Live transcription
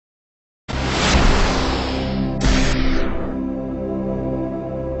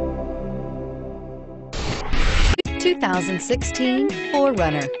2016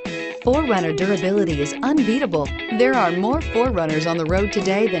 4runner. 4runner durability is unbeatable. There are more 4runners on the road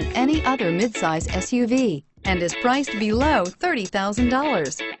today than any other midsize SUV and is priced below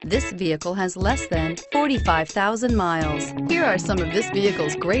 $30,000. This vehicle has less than 45,000 miles. Here are some of this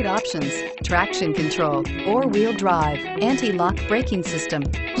vehicle's great options: traction control, four-wheel drive, anti-lock braking system,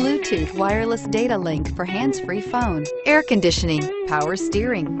 Bluetooth wireless data link for hands-free phone, air conditioning, power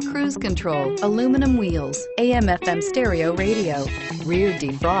steering, cruise control, aluminum wheels, AM/FM stereo radio, rear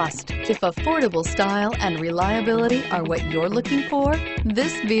defrost. If affordable style and reliability are what you're looking for,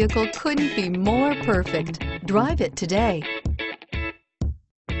 this vehicle couldn't be more perfect. Drive it today.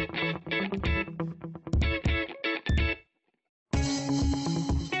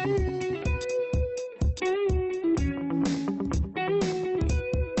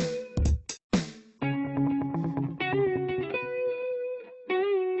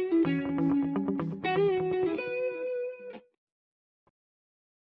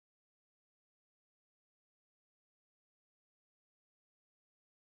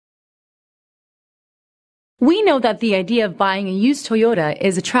 We know that the idea of buying a used Toyota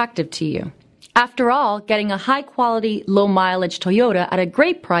is attractive to you. After all, getting a high-quality, low-mileage Toyota at a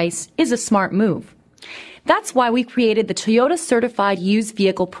great price is a smart move. That's why we created the Toyota Certified Used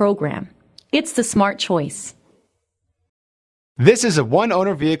Vehicle Program. It's the smart choice. This is a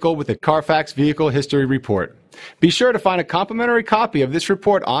one-owner vehicle with a Carfax Vehicle History Report. Be sure to find a complimentary copy of this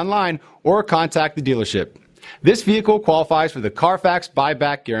report online or contact the dealership. This vehicle qualifies for the Carfax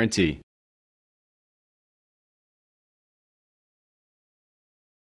Buyback Guarantee.